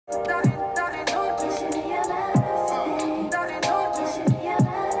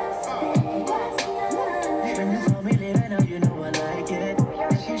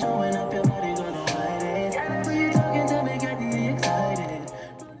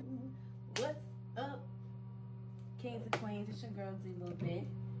Kings and Queens, it's your girl Z a little bit,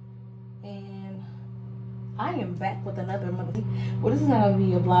 and I am back with another well, this is not gonna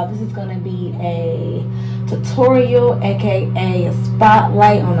be a vlog. This is gonna be a tutorial, aka a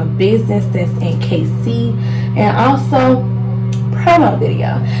spotlight on a business that's in KC, and also promo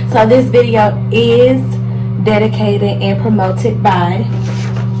video. So this video is dedicated and promoted by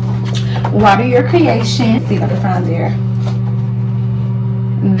Water Your Creation. Let's see if I can find there.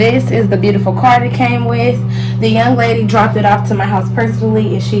 This is the beautiful card it came with. The young lady dropped it off to my house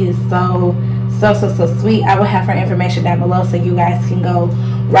personally, and she is so sweet. I will have her information down below so you guys can go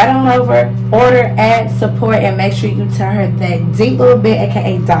right on over, order, add, support, and make sure you tell her that deep little bit,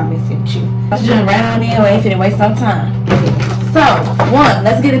 aka Diamond, sent you. Let's jump right on in, wait for it to waste some time. So,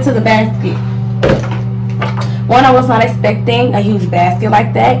 let's get into the basket. One, I was not expecting a huge basket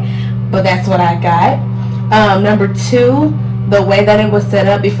like that, but that's what I got. Number two, the way that it was set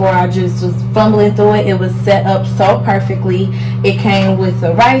up before I just was fumbling through it, it was set up so perfectly. It came with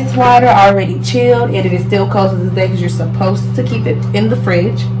the rice water already chilled, and it is still cold to this day because you're supposed to keep it in the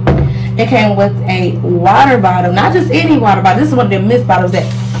fridge. It came with a water bottle, not just any water bottle. This is one of the mist bottles that,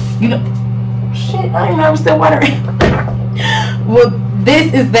 you know, shit, I didn't know I was still watering. Well,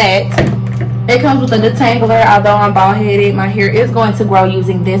 this is that. It comes with a detangler. Although I'm bald headed, my hair is going to grow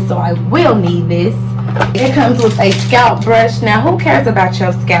using this, so I will need this. It comes with a scalp brush. Now, who cares about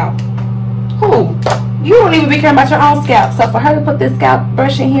your scalp? Who? You don't even be caring about your own scalp. So for her to put this scalp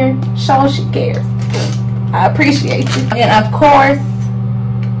brush in here shows she cares. I appreciate you. And of course,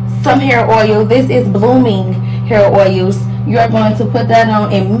 some hair oil. This is Blooming hair oils. You are going to put that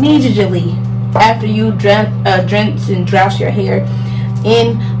on immediately after you drench and douse your hair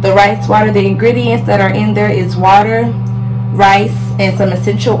in the rice water. The ingredients that are in there is water, rice, and some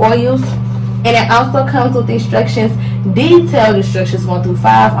essential oils. And it also comes with instructions, detailed instructions 1 through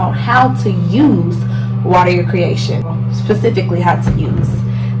 5 on how to use Water Your Creation. Specifically how to use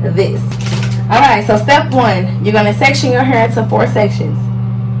this. Alright, so step 1, you're going to section your hair into 4 sections.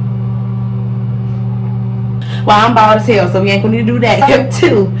 Well, I'm bald as hell, so we ain't going to do that. Step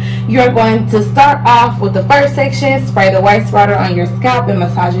 2, you're going to start off with the first section, spray the rice water on your scalp and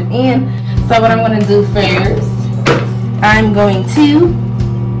massage it in. So what I'm going to do first, I'm going to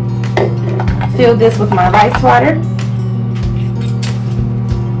fill this with my rice water.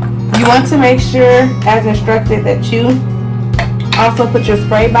 You want to make sure, as instructed, that you also put your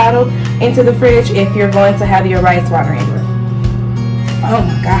spray bottle into the fridge if you're going to have your rice water in there. Oh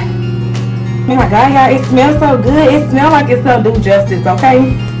my god. Oh my god, y'all, it smells so good. It smells like it's gonna do justice,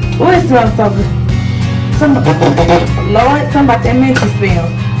 okay? Oh, it smells so good. Lord, something about that minty smell.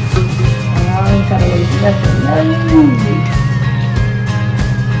 I don't try to waste nothing.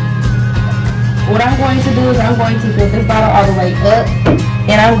 What I'm going to do is I'm going to fill this bottle all the way up,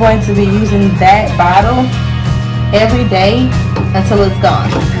 and I'm going to be using that bottle every day until it's gone.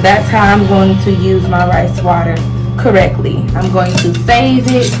 That's how I'm going to use my rice water correctly. I'm going to save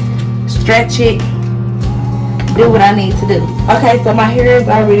it, stretch it, do what I need to do. Okay, so my hair is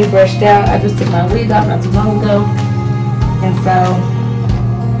already brushed out. I just took my wig off not too long ago, and so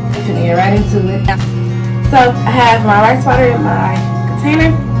I'm gonna get right into it. So I have my rice water in my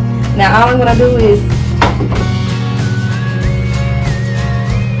container. Now all I'm going to do is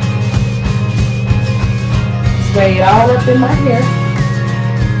spray it all up in my hair.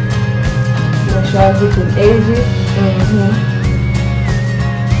 Make sure I get the edges.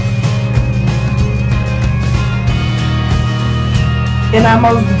 And I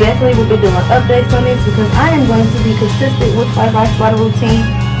most definitely will be doing updates on this because I am going to be consistent with my rice water routine.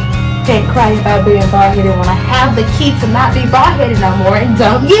 Can't cry about being bald-headed when I have the key to not be bald-headed no more and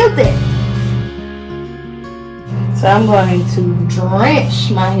don't use it. So I'm going to drench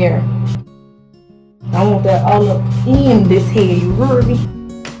my hair. I want that all up in this hair, you heard me?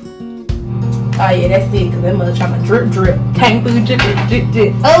 Oh yeah, that's it, because that mother trying to drip. Can't do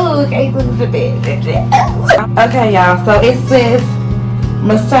drip. Oh, can't do drip. Oh. Okay, y'all, so it says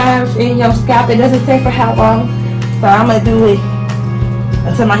massage in your scalp. It doesn't say for how long, so I'm going to do it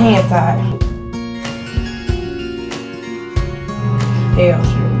until my hand's tired. Hell,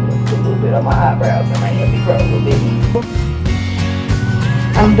 sure. Put a little bit on my eyebrows. That might help me grow a little bit.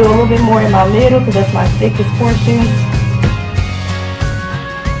 I'm doing a little bit more in my middle because that's my thickest portion.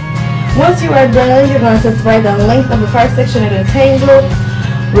 Once you are done, you're going to spray the length of the first section of the tangle.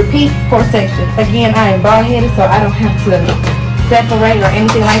 Repeat 4 sections. Again, I am bald headed, so I don't have to separate or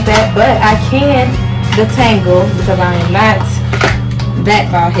anything like that, but I can detangle because I am not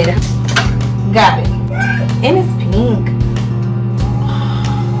that bald headed. Got it. And it's pink.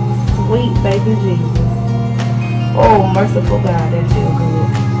 Sweet baby Jesus. Oh, merciful God, that feel good.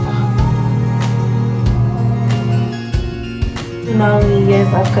 You know me,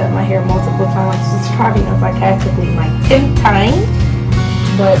 yes, I've cut my hair multiple times. It's probably sarcastically like 10 times.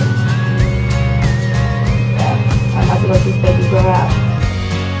 But yeah, I'm about to let this baby grow out.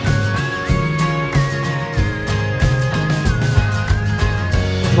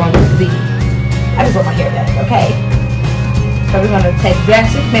 I just want my hair back, okay? So we're gonna take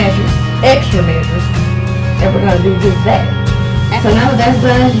drastic measures, extra measures, and we're gonna do just that. So now that that's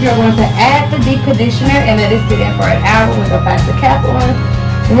done, you're going to add the deep conditioner and let it sit in for an hour with a plastic cap on.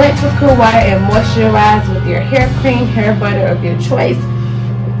 Rinse with cool water and moisturize with your hair cream, hair butter of your choice.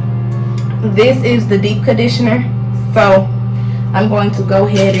 This is the deep conditioner, so I'm going to go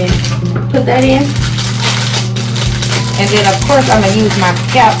ahead and put that in. And then of course I'm gonna use my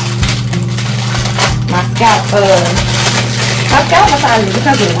scalp massager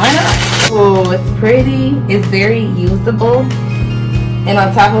because why not? Oh, it's pretty. It's very usable. And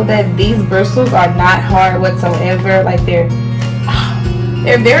on top of that, these bristles are not hard whatsoever. Like they're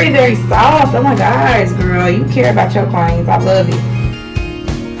very, very soft. Oh my gosh, girl, you care about your clients. I love it.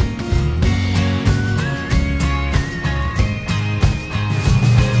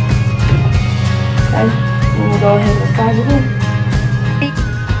 Okay, we'll go ahead and massage it in.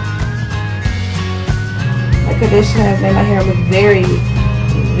 My conditioner has made my hair look very,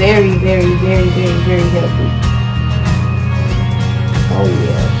 very, very, very, very, very healthy. Oh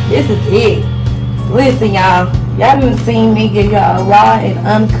yeah, this is it. Listen, y'all done seen me give y'all a raw and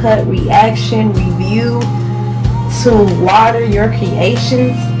uncut reaction review to water your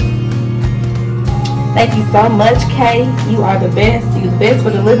creations. Thank you so much, Kay. You are the best. You the best for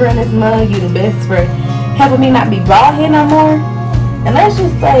delivering this mug. You the best for helping me not be bald head no more. And let's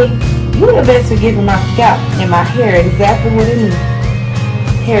just say you the best for giving my scalp and my hair exactly what it needs.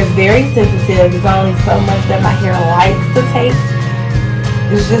 Hair is very sensitive. There's only so much that my hair likes to take.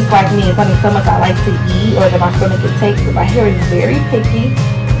 It's just like me. It's only so much I like to eat or that my stomach can take. But my hair is very picky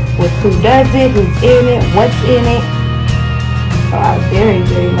with who does it, who's in it, what's in it. So I very,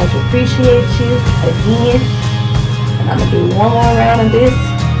 very much appreciate you again. And I'm going to do one more round of this.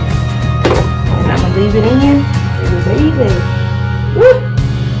 And I'm going to leave it in. Baby. Woo!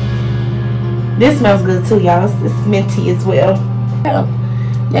 This smells good too, y'all. It's minty as well.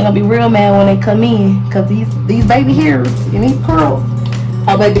 They're going to be real mad when they come in. Because these baby hairs and these curls,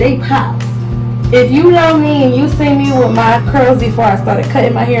 oh baby, they pop. If you know me and you see me with my curls before I started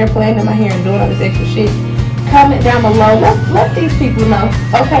cutting my hair and playing in my hair and doing all this extra shit, comment down below. Let these people know.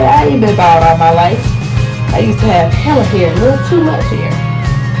 Okay, I ain't been bald all my life. I used to have hella hair, a little too much hair.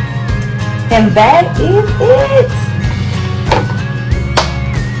 And that is it.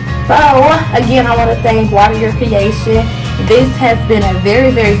 So again, I want to thank Water Your Creation. This has been a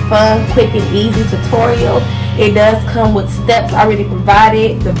very, very fun, quick and easy tutorial. It does come with steps already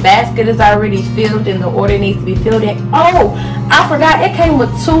provided. The basket is already filled and the order needs to be filled in. Oh, I forgot, it came with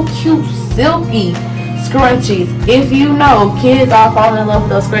 2 cute silky scrunchies. If you know, kids all fall in love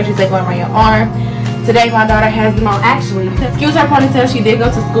with those scrunchies that go around your arm. Today my daughter has them on. Actually, excuse her ponytail, she did go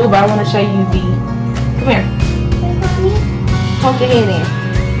to school, but I want to show you the, come here, poke your head in.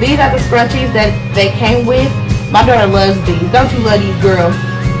 These are the scrunchies that they came with. My daughter loves these. Don't you love these, girls?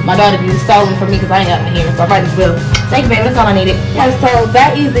 My daughter just stole them from me because I ain't got my hair, so I might as well. Thank you, baby. That's all I needed. Yeah, so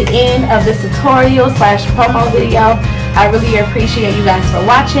that is the end of this tutorial / promo video. I really appreciate you guys for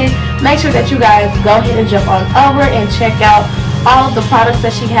watching. Make sure that you guys go ahead and jump on over and check out all of the products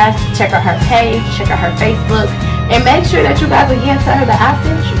that she has. Check out her page, check out her Facebook, and make sure that you guys again tell her that I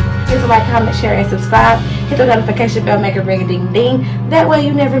sent you. Hit the like, comment, share, and subscribe. Hit the notification bell, make it ring a ding ding. That way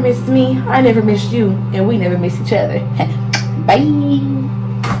you never miss me, I never miss you, and we never miss each other. Bye.